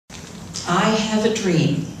I have a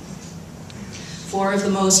dream. 4 of the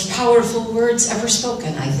most powerful words ever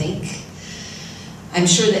spoken, I think. I'm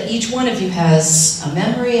sure that each one of you has a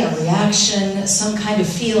memory, a reaction, some kind of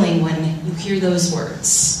feeling when you hear those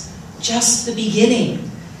words. Just the beginning.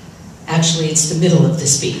 Actually, it's the middle of the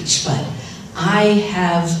speech, but I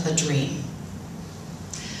have a dream.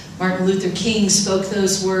 Martin Luther King spoke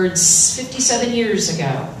those words 57 years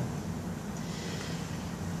ago.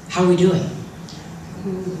 How are we doing?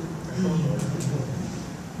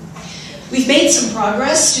 We've made some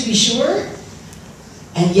progress, to be sure,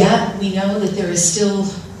 and yet we know that there is still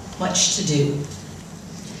much to do.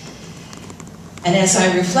 And as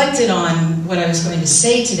I reflected on what I was going to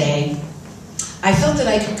say today, I felt that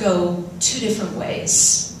I could go 2 different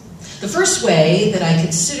ways. The first way that I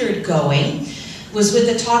considered going was with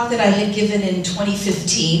a talk that I had given in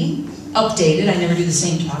 2015, updated, I never do the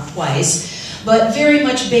same talk twice, but very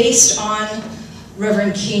much based on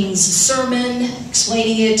Reverend King's sermon,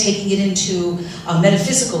 explaining it, taking it into a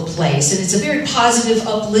metaphysical place. And it's a very positive,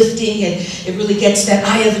 uplifting, it really gets that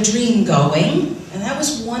I have a dream going. And that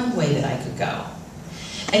was one way that I could go.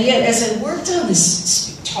 And yet, as I worked on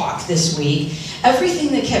this talk this week,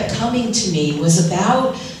 everything that kept coming to me was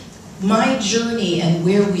about my journey and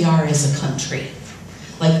where we are as a country.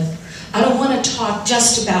 Like, I don't want to talk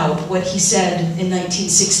just about what he said in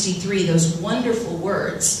 1963, those wonderful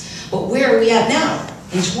words, but where are we at now,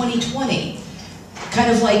 in 2020?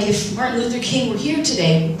 Kind of like if Martin Luther King were here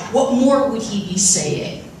today, what more would he be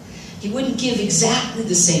saying? He wouldn't give exactly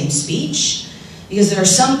the same speech, because there are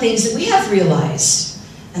some things that we have realized,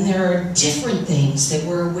 and there are different things that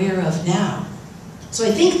we're aware of now. So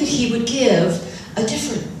I think that he would give a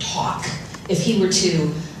different talk if he were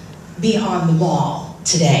to be on the mall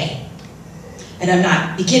today. And I'm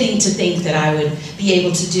not beginning to think that I would be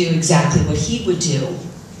able to do exactly what he would do.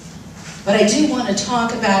 But I do want to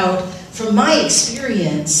talk about, from my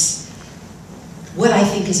experience, what I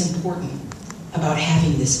think is important about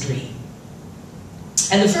having this dream.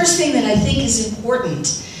 And the first thing that I think is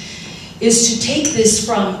important is to take this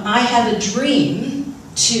from I have a dream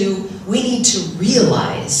to we need to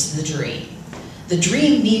realize the dream. The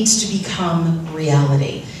dream needs to become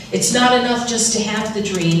reality. It's not enough just to have the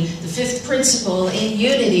dream. The 5th principle in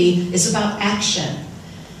unity is about action.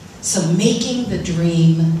 So making the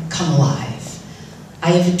dream come alive.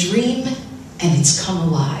 I have a dream and it's come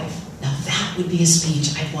alive. Now that would be a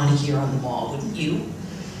speech I'd want to hear on the mall, wouldn't you?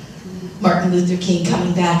 Martin Luther King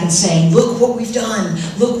coming back and saying, look what we've done,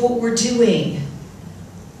 look what we're doing.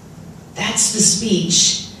 That's the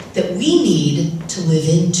speech that we need to live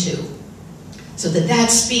into, so that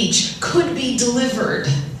that speech could be delivered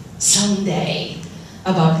someday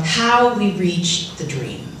about how we reach the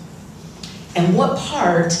dream. And what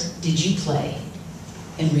part did you play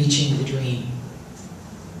in reaching the dream?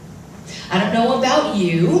 I don't know about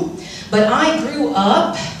you, but I grew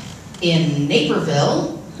up in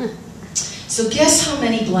Naperville. So guess how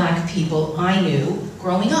many black people I knew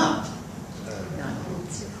growing up?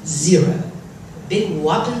 0. Big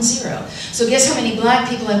whopping 0. So guess how many black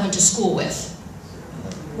people I went to school with?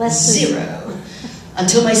 Less than 0.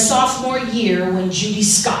 Until my sophomore year when Judy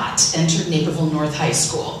Scott entered Naperville North High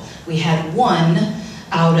School. We had 1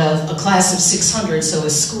 out of a class of 600, so a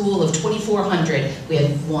school of 2,400. We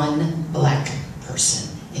had 1 black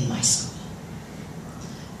person in my school.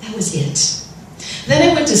 That was it. Then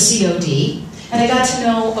I went to COD, and I got to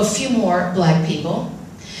know a few more black people.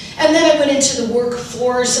 And then I went into the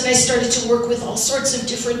workforce, and I started to work with all sorts of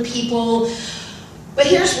different people. But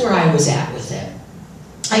here's where I was at with it.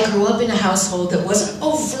 I grew up in a household that wasn't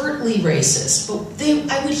overtly racist, but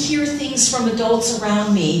I would hear things from adults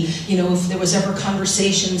around me, you know, if there was ever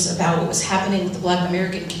conversations about what was happening with the Black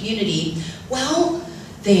American community. Well,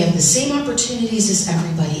 they have the same opportunities as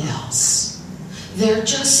everybody else. They're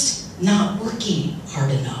just not working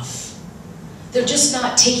hard enough. They're just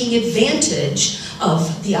not taking advantage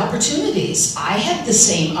of the opportunities. I had the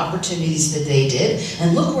same opportunities that they did,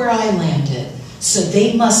 and look where I landed. So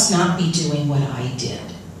they must not be doing what I did.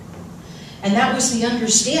 And that was the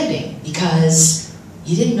understanding, because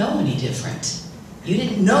you didn't know any different. You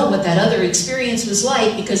didn't know what that other experience was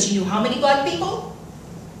like, because you knew how many black people?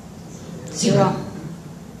 0.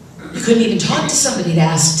 You couldn't even talk to somebody to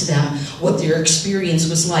ask them what their experience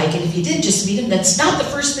was like. And if you did just meet them, that's not the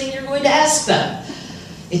first thing you're going to ask them.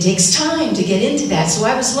 It takes time to get into that. So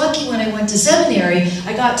I was lucky when I went to seminary,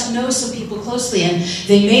 I got to know some people closely, and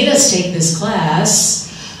they made us take this class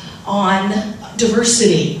on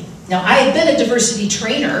diversity. Now, I had been a diversity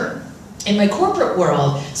trainer in my corporate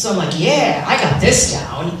world, so I'm like, yeah, I got this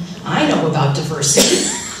down. I know about diversity.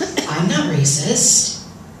 I'm not racist,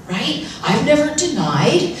 right? I've never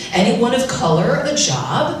denied anyone of color a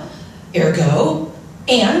job, ergo,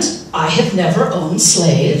 and I have never owned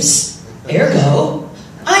slaves, ergo,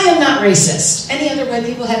 I am not racist. Any other white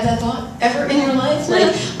people have that thought ever in your life?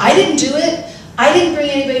 Like, I didn't do it. I didn't bring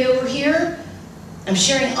anybody over here. I'm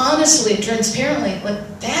sharing honestly, transparently,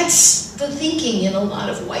 like that's the thinking in a lot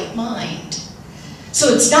of white mind.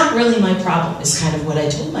 So it's not really my problem, is kind of what I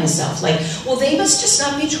told myself. Like, well, they must just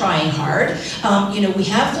not be trying hard. We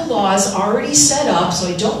have the laws already set up, so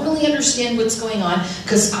I don't really understand what's going on,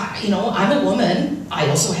 because, I'm a woman. I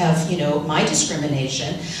also have, my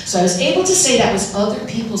discrimination. So I was able to say that was other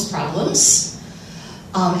people's problems,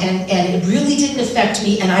 and it really didn't affect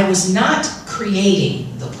me, and I was not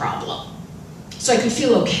creating the problem. So I could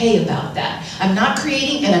feel okay about that. I'm not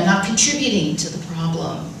creating, and I'm not contributing to the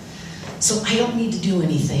problem. So I don't need to do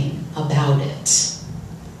anything about it.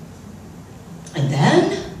 And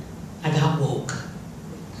then I got woke.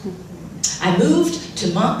 I moved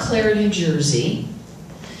to Montclair, New Jersey,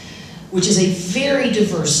 which is a very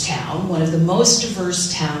diverse town, one of the most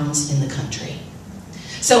diverse towns in the country.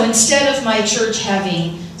 So instead of my church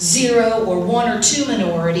having 0 or 1 or 2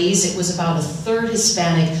 minorities, it was about 1/3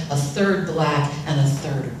 Hispanic, 1/3 black, and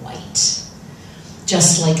 1/3 white.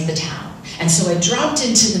 Just like the town. And so I dropped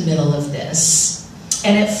into the middle of this,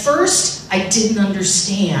 and at first I didn't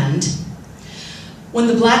understand when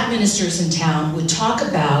the black ministers in town would talk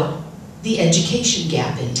about the education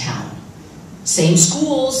gap in town. Same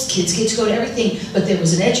schools, kids get to go to everything, but there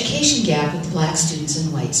was an education gap with the black students and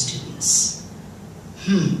the white students.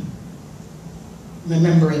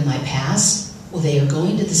 Remembering my past, well, they are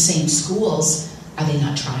going to the same schools. Are they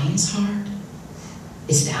not trying as hard?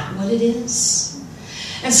 Is that what it is?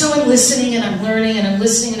 And so I'm listening and I'm learning and I'm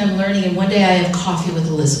listening and I'm learning, and one day I have coffee with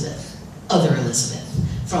Elizabeth, other Elizabeth,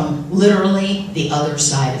 from literally the other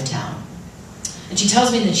side of town. And she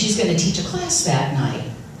tells me that she's going to teach a class that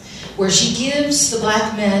night where she gives the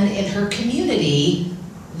black men in her community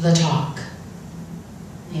the talk.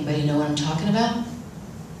 Anybody know what I'm talking about?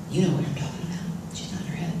 You know what I'm talking about. She's nodding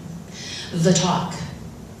her head. The talk,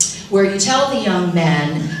 where you tell the young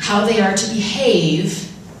men how they are to behave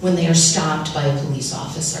when they are stopped by a police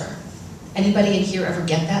officer. Anybody in here ever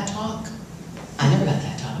get that talk? I never got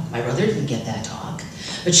that talk. My brother didn't get that talk.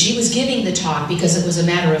 But she was giving the talk because it was a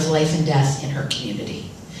matter of life and death in her community.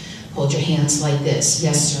 Hold your hands like this.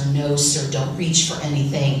 Yes, sir. No, sir. Don't reach for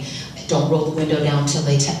anything. Don't roll the window down till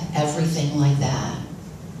they everything like that.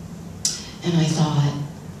 And I thought,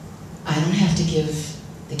 I don't have to give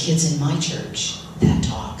the kids in my church that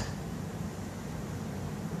talk.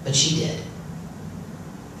 But she did.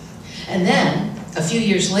 And then, a few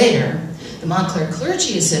years later, the Montclair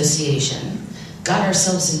Clergy Association got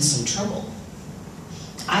ourselves in some trouble.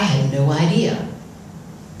 I had no idea.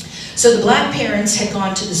 So the black parents had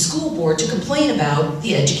gone to the school board to complain about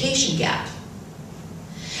the education gap.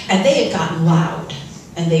 And they had gotten loud,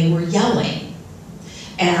 and they were yelling.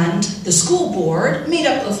 And the school board, made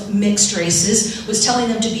up of mixed races, was telling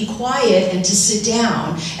them to be quiet and to sit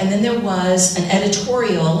down. And then there was an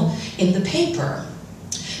editorial in the paper.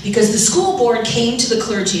 Because the school board came to the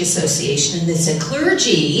Clergy Association and they said,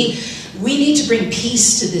 clergy, we need to bring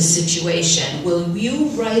peace to this situation. Will you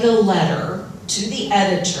write a letter to the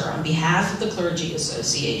editor on behalf of the Clergy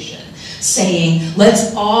Association saying,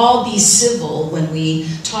 let's all be civil when we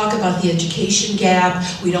talk about the education gap.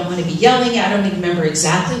 We don't want to be yelling. I don't even remember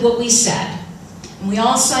exactly what we said. And we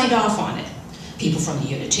all signed off on it. People from the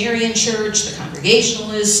Unitarian Church, the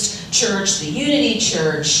Congregationalist Church, the Unity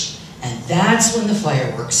Church. And that's when the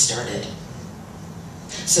fireworks started.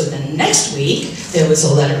 So the next week, there was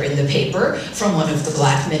a letter in the paper from one of the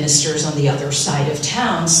black ministers on the other side of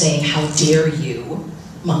town saying, how dare you,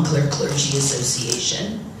 Montclair Clergy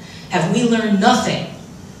Association? Have we learned nothing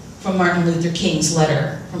from Martin Luther King's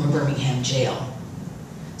letter from a Birmingham jail?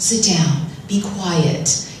 Sit down, be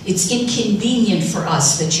quiet. It's inconvenient for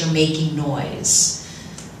us that you're making noise.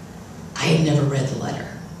 I had never read the letter.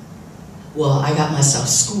 Well, I got myself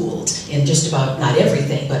schooled in just about, not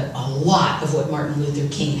everything, but a lot of what Martin Luther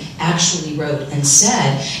King actually wrote and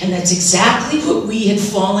said. And that's exactly what we had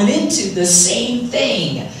fallen into, the same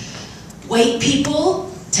thing. White people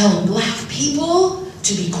telling black people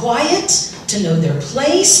to be quiet, to know their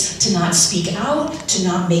place, to not speak out, to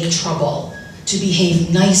not make trouble, to behave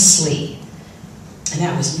nicely. And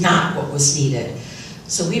that was not what was needed.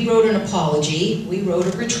 So we wrote an apology, we wrote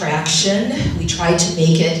a retraction, we tried to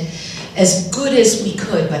make it as good as we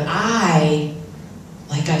could, but I,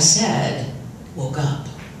 like I said, woke up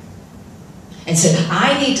and said,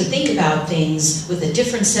 I need to think about things with a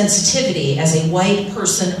different sensitivity as a white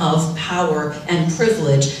person of power and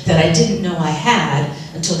privilege that I didn't know I had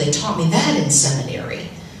until they taught me that in seminary.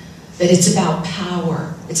 That it's about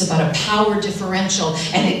power. It's about a power differential.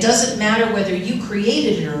 And it doesn't matter whether you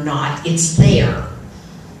created it or not, it's there.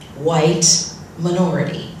 White,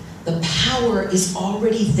 minority. The power is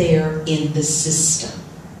already there in the system.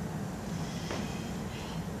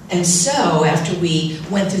 And so, after we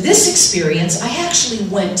went through this experience, I actually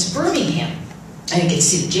went to Birmingham. I didn't get to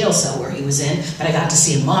see the jail cell where he was in, but I got to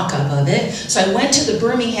see a mock-up of it. So I went to the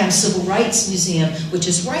Birmingham Civil Rights Museum, which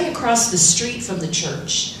is right across the street from the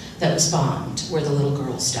church that was bombed, where the little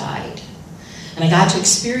girls died. And I got to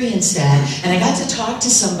experience that, and I got to talk to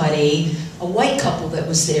somebody, a white couple that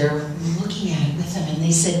was there, looking at it with them, and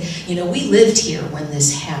they said, you know, we lived here when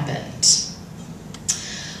this happened.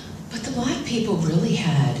 But the black people really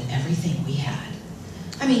had everything we had.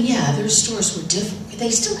 I mean, yeah, their stores were different. They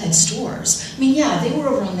still had stores. I mean, yeah, they were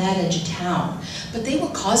over on that edge of town, but they were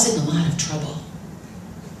causing a lot of trouble.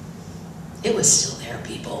 It was still there,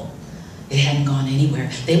 people. It hadn't gone anywhere.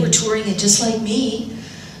 They were touring it just like me,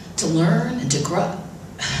 to learn and to grow.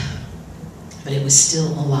 But it was still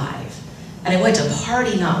alive. And I went to a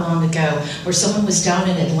party not long ago where someone was down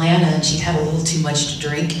in Atlanta and she'd had a little too much to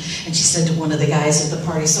drink, and she said to one of the guys at the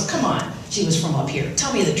party, so come on, she was from up here,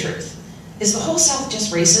 tell me the truth. Is the whole South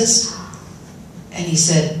just racist? And he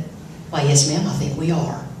said, why, yes, ma'am, I think we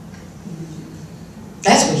are.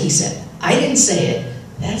 That's what he said. I didn't say it.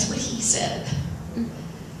 That's what he said.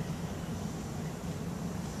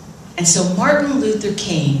 And so Martin Luther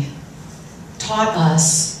King taught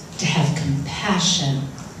us to have compassion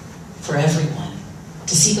for everyone,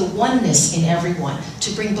 to see the oneness in everyone,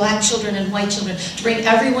 to bring black children and white children, to bring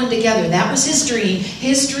everyone together. That was his dream.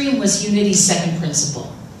 His dream was unity's second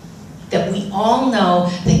principle, that we all know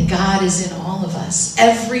that God is in all of us,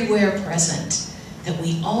 everywhere present, that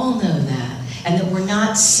we all know that, and that we're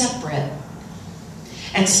not separate.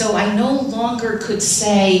 And so I no longer could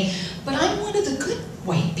say, but I'm one of the good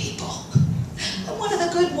white people. I'm one of the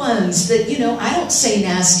good ones that, you know, I don't say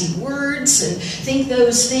nasty words and think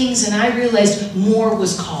those things, and I realized more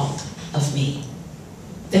was called of me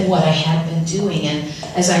than what I had been doing. And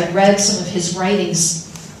as I read some of his writings,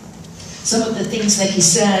 some of the things that he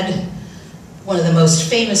said, one of the most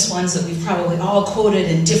famous ones that we've probably all quoted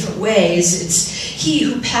in different ways, it's, he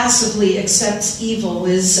who passively accepts evil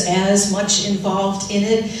is as much involved in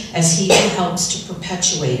it as he who helps to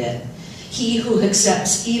perpetuate it. He who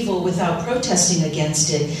accepts evil without protesting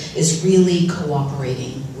against it is really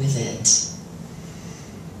cooperating with it.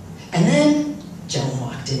 And then Joan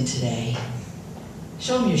walked in today.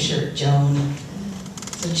 Show him your shirt, Joan.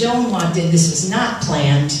 So Joan walked in. This was not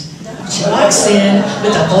planned. She walks in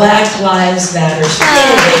with a Black Lives Matter shirt.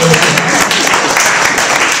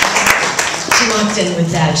 She walked in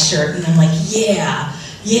with that shirt, and I'm like,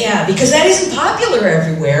 yeah, because that isn't popular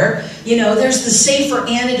everywhere. You know, there's the safer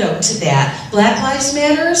antidote to that. Black Lives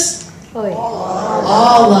Matters? Oh, yeah.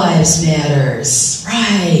 All lives matters.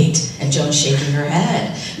 Right. And Joan's shaking her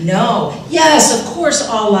head. No. Yes, of course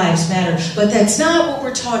all lives matter. But that's not what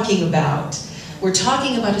we're talking about. We're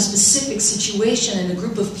talking about a specific situation and a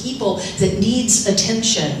group of people that needs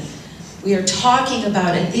attention. We are talking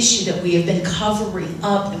about an issue that we have been covering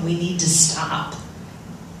up and we need to stop.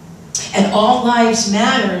 And all lives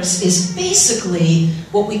matters is basically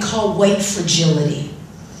what we call white fragility.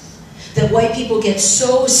 That white people get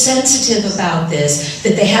so sensitive about this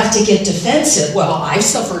that they have to get defensive. Well, I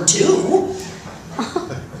suffer too.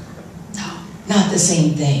 No, not the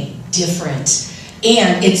same thing, different.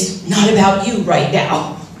 And it's not about you right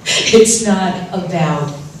now. It's not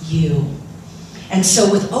about you. And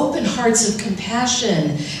so with open hearts of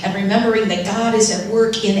compassion and remembering that God is at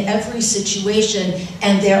work in every situation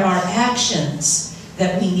and there are actions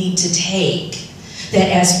that we need to take,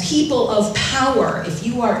 that as people of power, if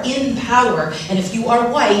you are in power and if you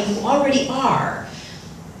are white, you already are.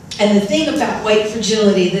 And the thing about white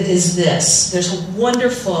fragility that is this, there's a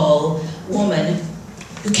wonderful woman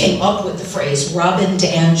who came up with the phrase, Robin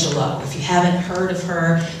DiAngelo. If you haven't heard of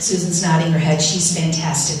her, Susan's nodding her head, she's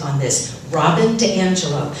fantastic on this. Robin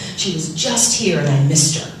DiAngelo. She was just here and I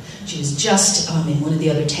missed her. She was just in one of the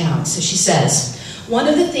other towns. So she says, one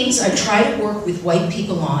of the things I try to work with white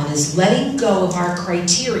people on is letting go of our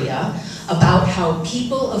criteria about how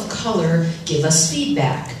people of color give us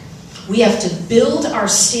feedback. We have to build our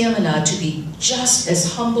stamina to be just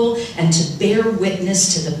as humble and to bear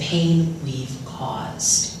witness to the pain we've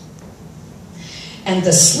caused. And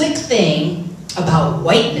the slick thing about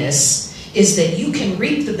whiteness is that you can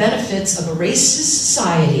reap the benefits of a racist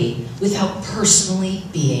society without personally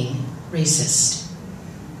being racist.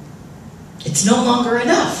 It's no longer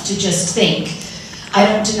enough to just think, I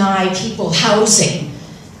don't deny people housing.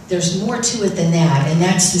 there's more to it than that, and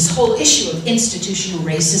that's this whole issue of institutional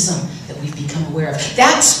racism that we've become aware of.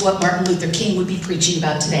 That's what Martin Luther King would be preaching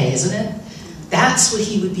about today, isn't it? That's what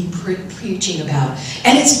he would be preaching about.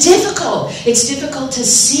 And it's difficult. It's difficult to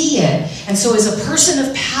see it. And so as a person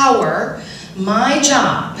of power, my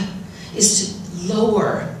job is to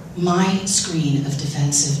lower my screen of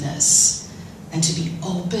defensiveness and to be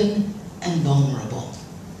open and vulnerable.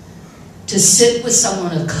 To sit with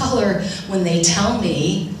someone of color when they tell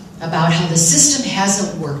me about how the system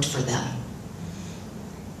hasn't worked for them.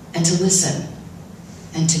 And to listen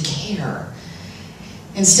and to care.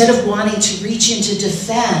 Instead of wanting to reach in to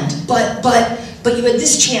defend, but you had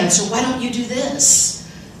this chance, or why don't you do this?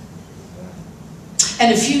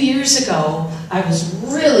 And a few years ago, I was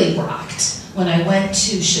really rocked when I went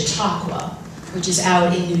to Chautauqua, which is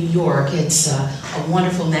out in New York. It's a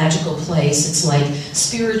wonderful, magical place. It's like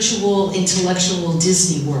spiritual, intellectual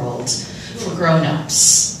Disney World for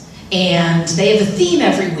grown-ups. And they have a theme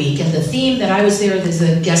every week, and the theme that I was there as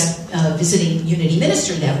a guest visiting Unity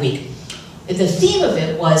minister that week. The theme of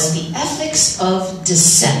it was the ethics of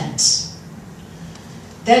dissent.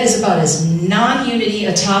 That is about as non-Unity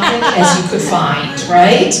a topic as you could find,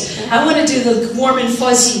 right? I want to do the warm and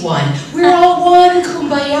fuzzy one. We're all one,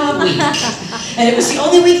 kumbaya week. And it was the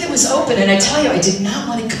only week that was open, and I tell you, I did not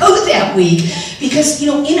want to go that week because, you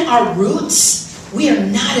know, in our roots, we are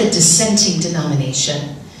not a dissenting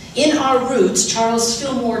denomination. In our roots, Charles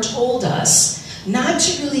Fillmore told us not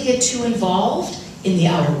to really get too involved in the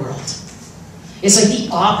outer world. It's like the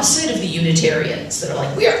opposite of the Unitarians that are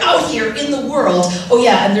like, we're out here in the world. Oh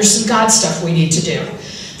yeah, and there's some God stuff we need to do.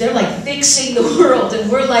 They're like fixing the world,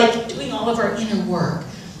 and we're like doing all of our inner work.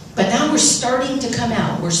 But now we're starting to come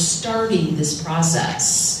out. We're starting this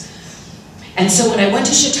process. And so when I went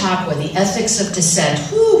to Chautauqua, the ethics of dissent,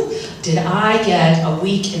 whew, did I get a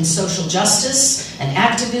week in social justice and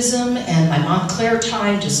activism, and my Montclair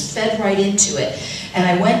time just fed right into it. And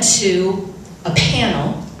I went to a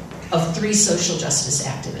panel of 3 social justice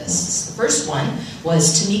activists. The first one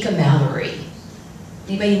was Tamika Mallory.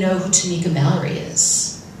 Anybody know who Tamika Mallory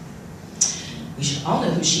is? We should all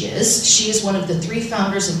know who she is. She is one of the 3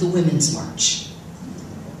 founders of the Women's March.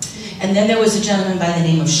 And then there was a gentleman by the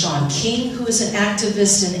name of Sean King, who is an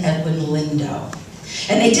activist, and Edwin Lindo.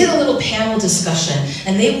 And they did a little panel discussion,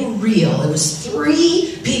 and they were real. It was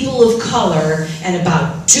 3 people of color and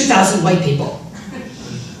about 2,000 white people.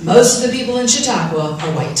 Most of the people in Chautauqua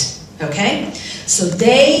are white. Okay? So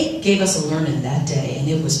they gave us a learning that day, and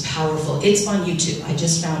it was powerful. It's on YouTube. I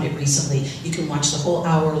just found it recently. You can watch the whole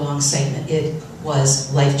hour-long segment. It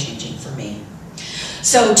was life-changing for me.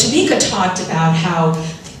 So Tamika talked about how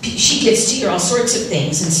she gets to hear all sorts of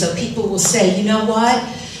things, and so people will say, you know what?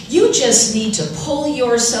 You just need to pull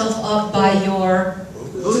yourself up by your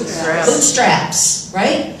bootstraps,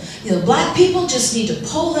 right? You know, black people just need to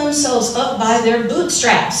pull themselves up by their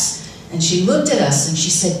bootstraps. And she looked at us and she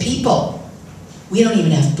said, people, we don't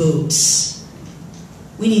even have boots.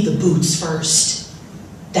 We need the boots first.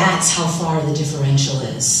 That's how far the differential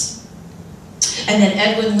is. And then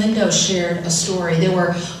Edwin Lindo shared a story.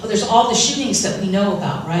 There's all the shootings that we know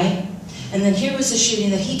about, right? And then here was a shooting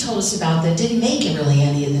that he told us about that didn't make it really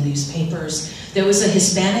any of the newspapers. There was a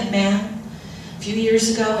Hispanic man a few years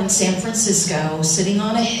ago in San Francisco sitting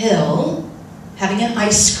on a hill having an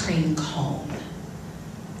ice cream cone.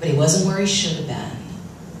 But he wasn't where he should have been,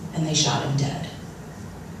 and they shot him dead.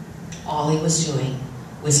 All he was doing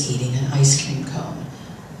was eating an ice cream cone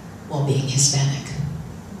while being Hispanic.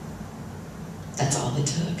 That's all it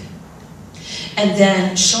took. And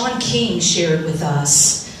then Sean King shared with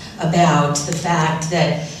us about the fact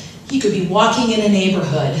that he could be walking in a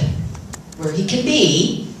neighborhood where he can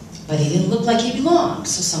be, but he didn't look like he belonged,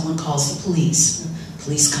 so someone calls the police. The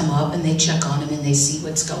police come up and they check on him and they see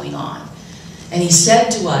what's going on. And he said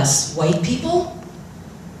to us, white people,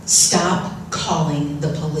 stop calling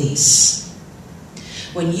the police.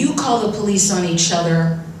 When you call the police on each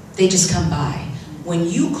other, they just come by. When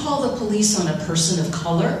you call the police on a person of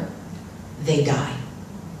color, they die.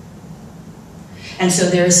 And so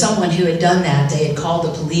there is someone who had done that. They had called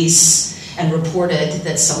the police and reported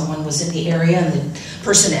that someone was in the area, and the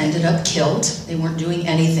person ended up killed. They weren't doing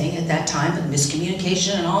anything at that time, but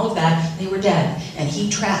miscommunication and all of that, they were dead. And he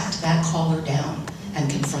tracked that caller down and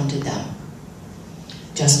confronted them.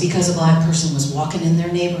 Just because a black person was walking in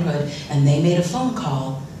their neighborhood and they made a phone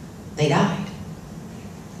call, they died.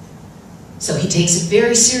 So he takes it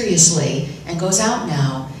very seriously and goes out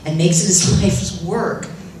now and makes it his life's work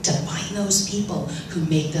to find those people who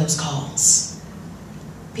make those calls.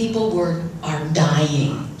 People are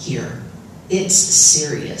dying here. It's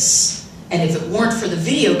serious. And if it weren't for the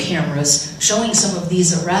video cameras showing some of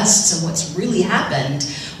these arrests and what's really happened,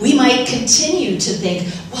 we might continue to think,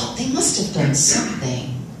 well, they must have done something.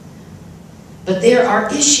 But there are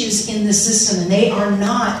issues in the system, and they are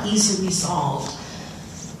not easily solved.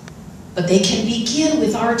 But they can begin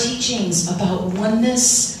with our teachings about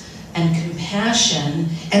oneness and compassion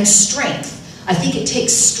and strength. I think it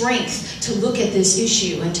takes strength to look at this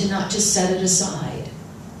issue and to not just set it aside.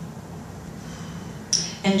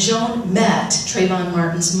 And Joan met Trayvon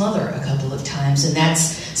Martin's mother a couple of times, and that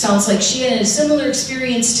sounds like she had a similar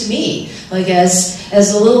experience to me. Like as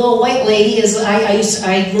a little old white lady, as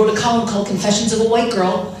I wrote a column called Confessions of a White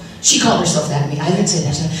Girl. She called herself that to me. I didn't say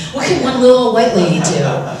that. What can one little old white lady do?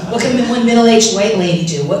 What can one middle-aged white lady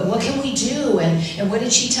do? What can we do? And what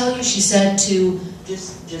did she tell you? She said to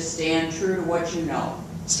just stand true to what you know.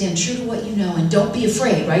 Stand true to what you know, and don't be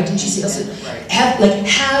afraid. Right? Didn't she say? Also, right.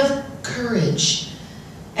 have courage.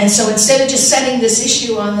 And so instead of just setting this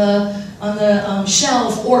issue on the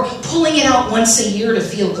shelf or pulling it out once a year to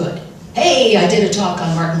feel good, hey, I did a talk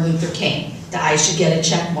on Martin Luther King. I should get a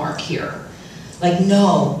check mark here. Like,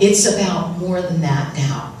 no, it's about more than that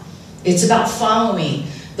now. It's about following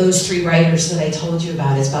those three writers that I told you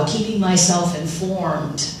about. It's about keeping myself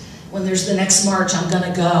informed. When there's the next march, I'm going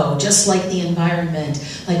to go, just like the environment,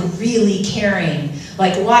 like really caring,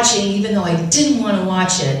 like watching, even though I didn't want to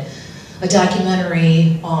watch it, a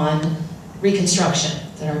documentary on Reconstruction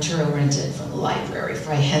that Arturo rented from the library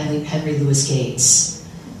by Henry Louis Gates.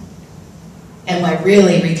 And my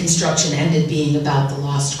really Reconstruction ended being about the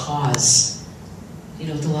lost cause. You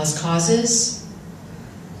know what the lost cause is?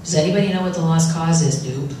 Does anybody know what the lost cause is?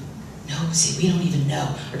 Nope. No, see, we don't even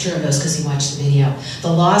know. Arturo knows because he watched the video.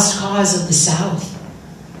 The lost cause of the South.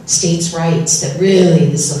 States' rights, that really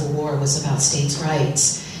the Civil War was about states'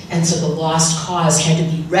 rights. And so the lost cause had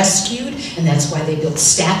to be rescued, and that's why they built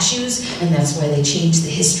statues, and that's why they changed the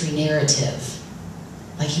history narrative.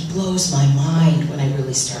 Like, he blows my mind when I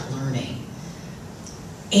really start learning.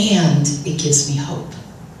 And it gives me hope.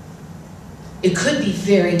 It could be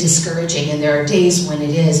very discouraging, and there are days when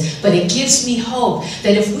it is, but it gives me hope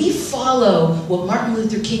that if we follow what Martin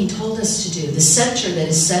Luther King told us to do, the center that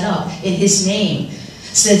is set up in his name,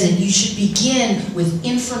 said that you should begin with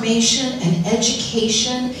information and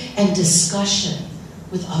education and discussion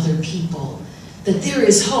with other people. That there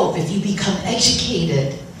is hope if you become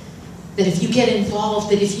educated, that if you get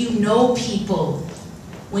involved, that if you know people.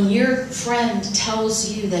 When your friend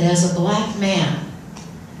tells you that as a black man,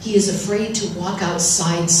 he is afraid to walk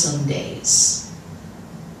outside some days,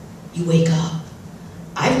 you wake up.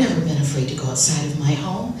 I've never been afraid to go outside of my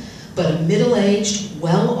home, but a middle-aged,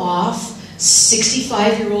 well-off,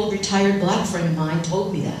 65-year-old retired black friend of mine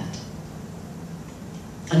told me that.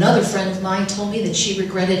 Another friend of mine told me that she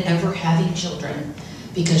regretted ever having children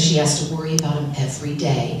because she has to worry about them every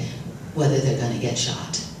day, whether they're going to get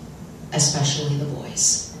shot, especially the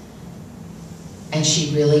boys. And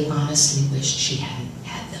she really honestly wished she hadn't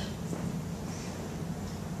had them.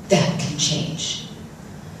 That can change.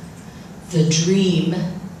 The dream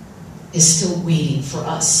is still waiting for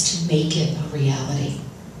us to make it a reality.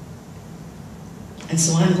 And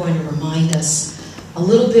so I'm going to remind us a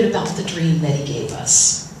little bit about the dream that he gave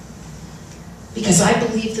us. Because I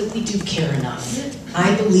believe that we do care enough.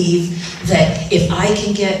 I believe that if I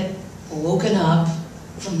can get woken up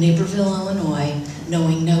from Naperville, Illinois,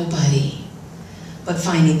 knowing nobody, but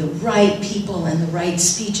finding the right people and the right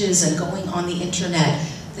speeches and going on the internet,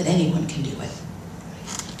 that anyone can do it.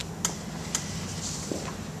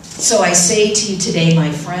 So I say to you today,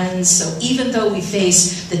 my friends, so even though we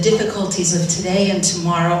face the difficulties of today and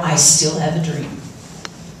tomorrow, I still have a dream.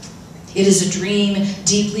 It is a dream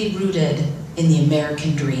deeply rooted in the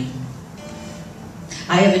American dream.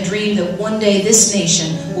 I have a dream that one day this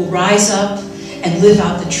nation will rise up and live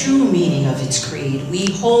out the true meaning of its creed. We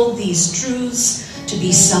hold these truths to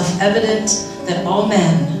be self-evident, that all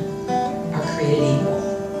men are created equal.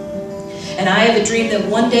 And I have a dream that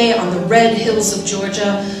one day on the red hills of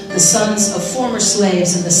Georgia, the sons of former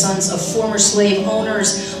slaves and the sons of former slave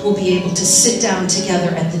owners will be able to sit down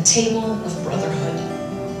together at the table of brotherhood.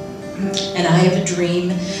 And I have a dream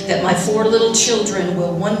that my 4 little children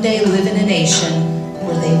will one day live in a nation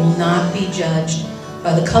where they will not be judged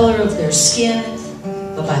by the color of their skin,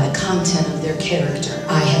 but by the content of their character.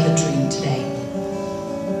 I have a dream today.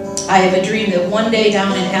 I have a dream that one day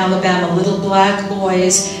down in Alabama, little black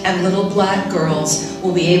boys and little black girls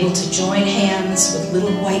will be able to join hands with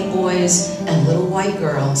little white boys and little white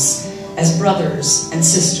girls as brothers and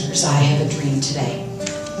sisters. I have a dream today.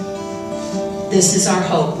 This is our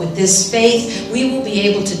hope. With this faith, we will be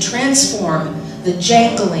able to transform the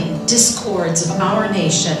jangling discords of our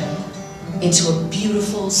nation into a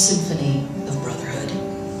beautiful symphony of brotherhood.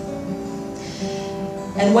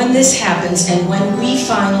 And when this happens, and when we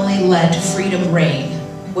finally let freedom reign,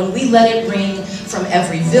 when we let it ring from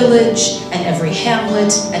every village and every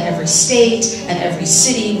hamlet and every state and every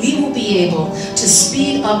city, we will be able to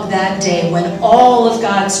speed up that day when all of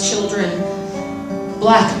God's children,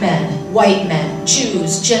 black men, white men,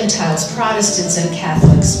 Jews, Gentiles, Protestants, and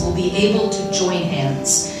Catholics, will be able to join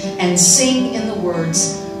hands and sing in the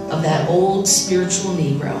words of that old spiritual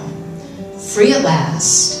Negro. Free at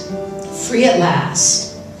last,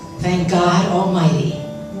 thank God Almighty,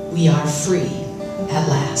 we are free at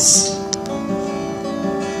last.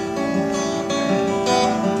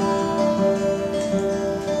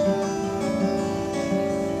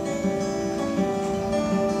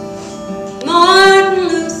 Martin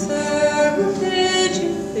Luther, who did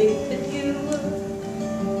you think that you were?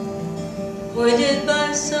 Appointed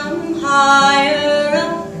by some higher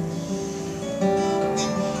up,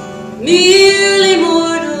 merely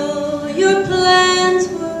mortal, your plans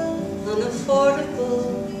were unaffordable.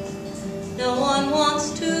 No one wants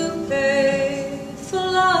to pay for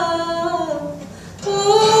love.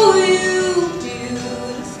 Oh, you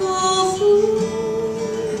beautiful fool,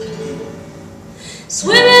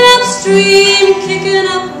 swimming upstream, kicking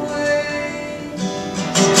up waves.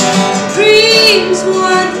 Dreams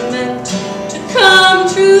weren't meant to come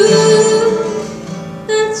true.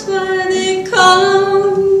 That's why they call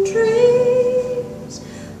them dreams.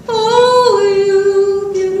 Oh, you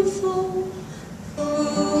beautiful fool.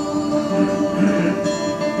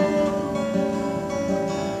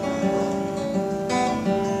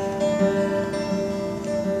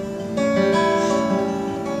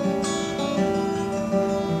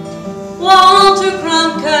 Walter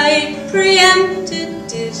Cronkite preempted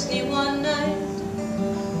Disney one night.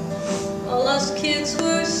 All us kids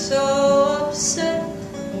were so upset.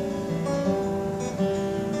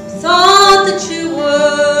 Thought that you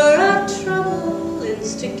were a trouble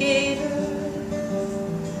instigator,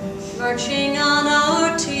 marching on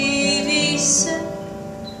our TV set.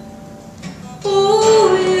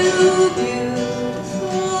 Oh, you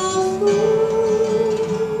beautiful fool,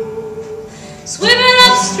 swimming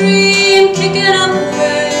upstream, kicking up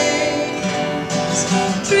waves.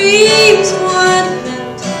 Dreams weren't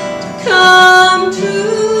meant to come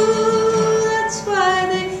true. That's why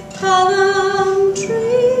they call them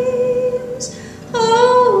dreams.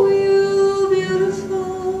 Oh, you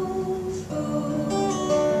beautiful fool.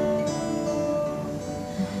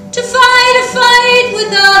 To fight a fight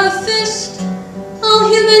without a fist, all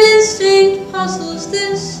human instinct puzzles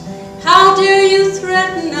this. How dare you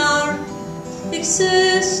threaten our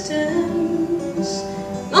existence?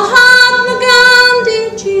 Mahatma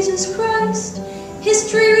Gandhi, Jesus Christ,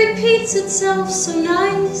 history repeats itself so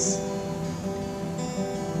nice.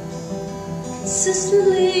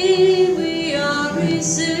 Consistently we are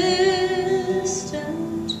resistant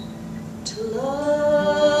to love.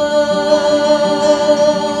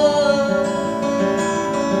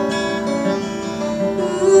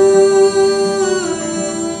 Ooh.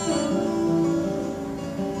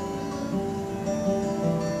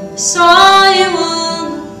 Saw you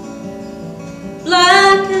on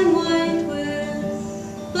black and white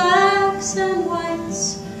with blacks and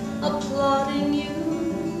whites applauding you.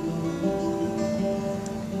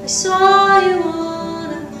 I saw you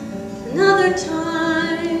on another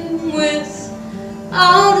time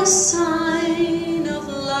without a sign of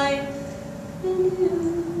life in you.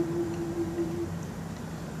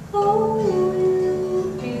 Oh,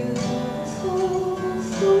 you beautiful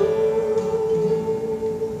fool,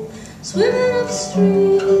 swimming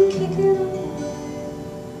upstream, kicking up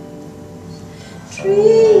waves.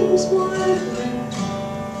 Dreams weren't meant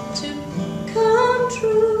to come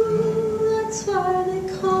true. That's why they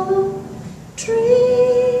call them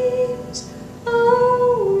dreams.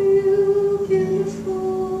 Oh, you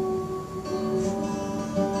beautiful fool.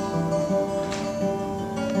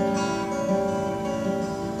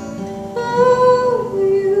 Oh,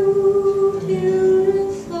 you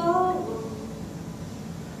beautiful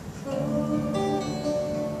fool.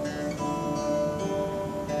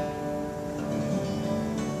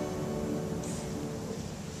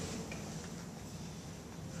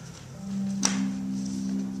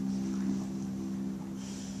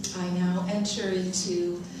 I now enter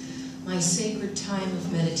into my sacred time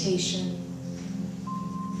of meditation.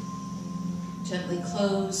 Gently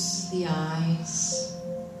close the eyes,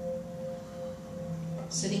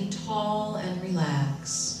 sitting tall and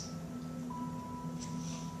relaxed.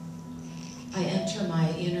 I enter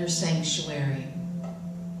my inner sanctuary,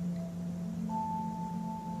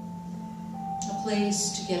 a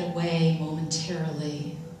place to get away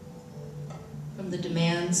momentarily from the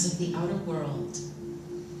demands of the outer world,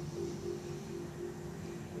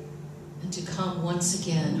 and to come once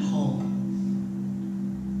again home.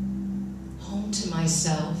 Home to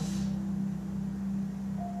myself,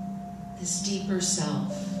 this deeper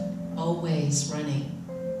self, always running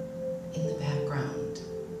in the background,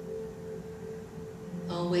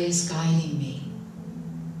 always guiding me,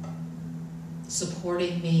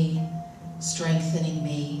 supporting me, strengthening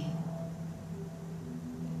me.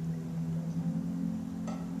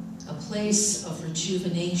 A place of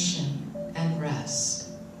rejuvenation and rest.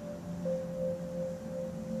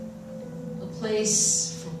 A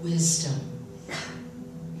place for wisdom,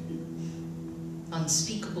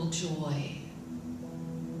 unspeakable joy.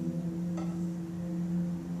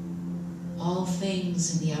 All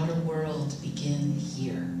things in the outer world begin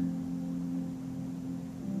here,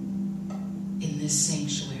 in this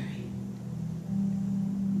sanctuary.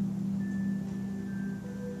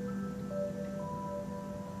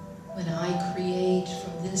 When I create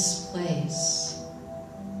from this place,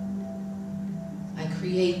 I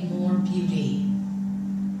create more beauty,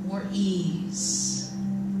 more ease.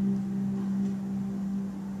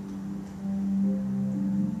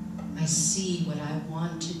 I see what I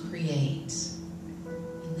want to create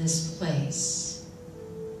in this place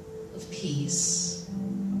of peace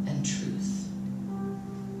and truth.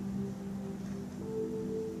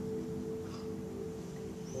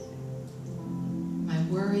 My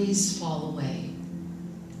worries fall away.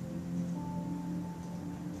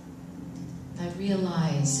 I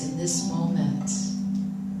realize in this moment,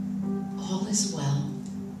 all is well.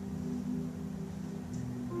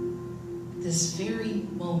 This very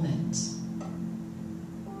moment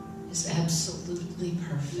is absolutely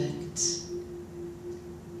perfect,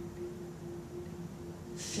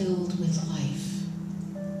 filled with life.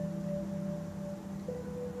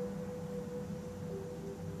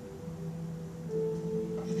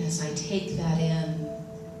 And as I take that in,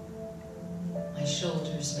 my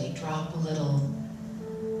shoulders may drop a little,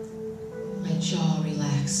 my jaw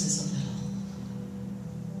relaxes a little.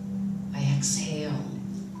 I exhale.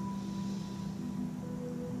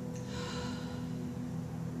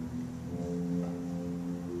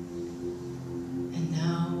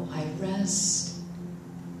 Rest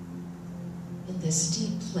in this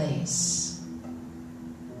deep place,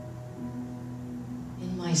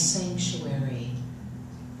 in my sanctuary.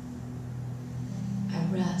 I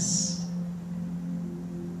rest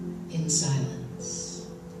in silence.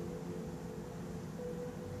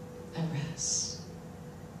 I rest.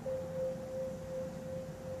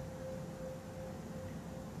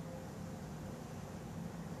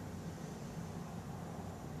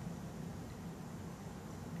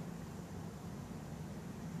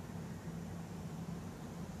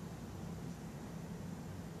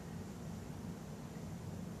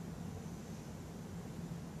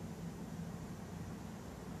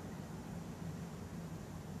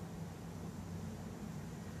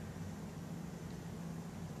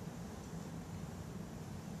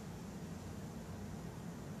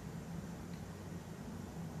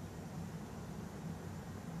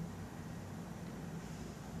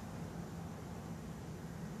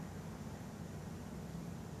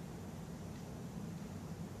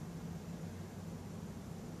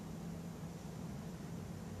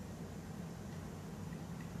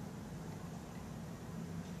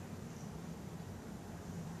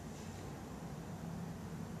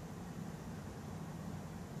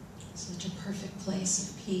 Such a perfect place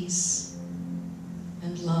of peace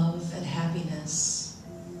and love and happiness.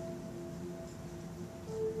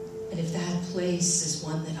 And if that place is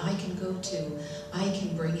one that I can go to, I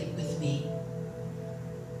can bring it with me.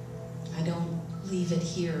 I don't leave it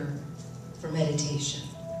here for meditation.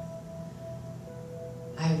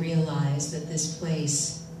 I realize that this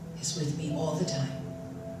place is with me all the time.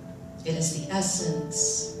 It is the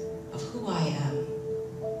essence of who I am.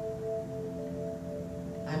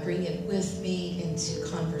 I bring it with me into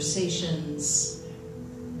conversations,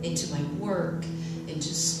 into my work,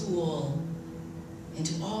 into school,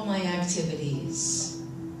 into all my activities.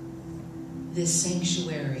 This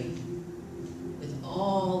sanctuary, with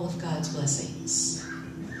all of God's blessings,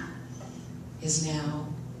 is now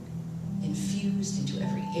infused into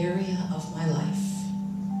every area of my life.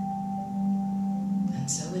 And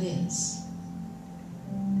so it is.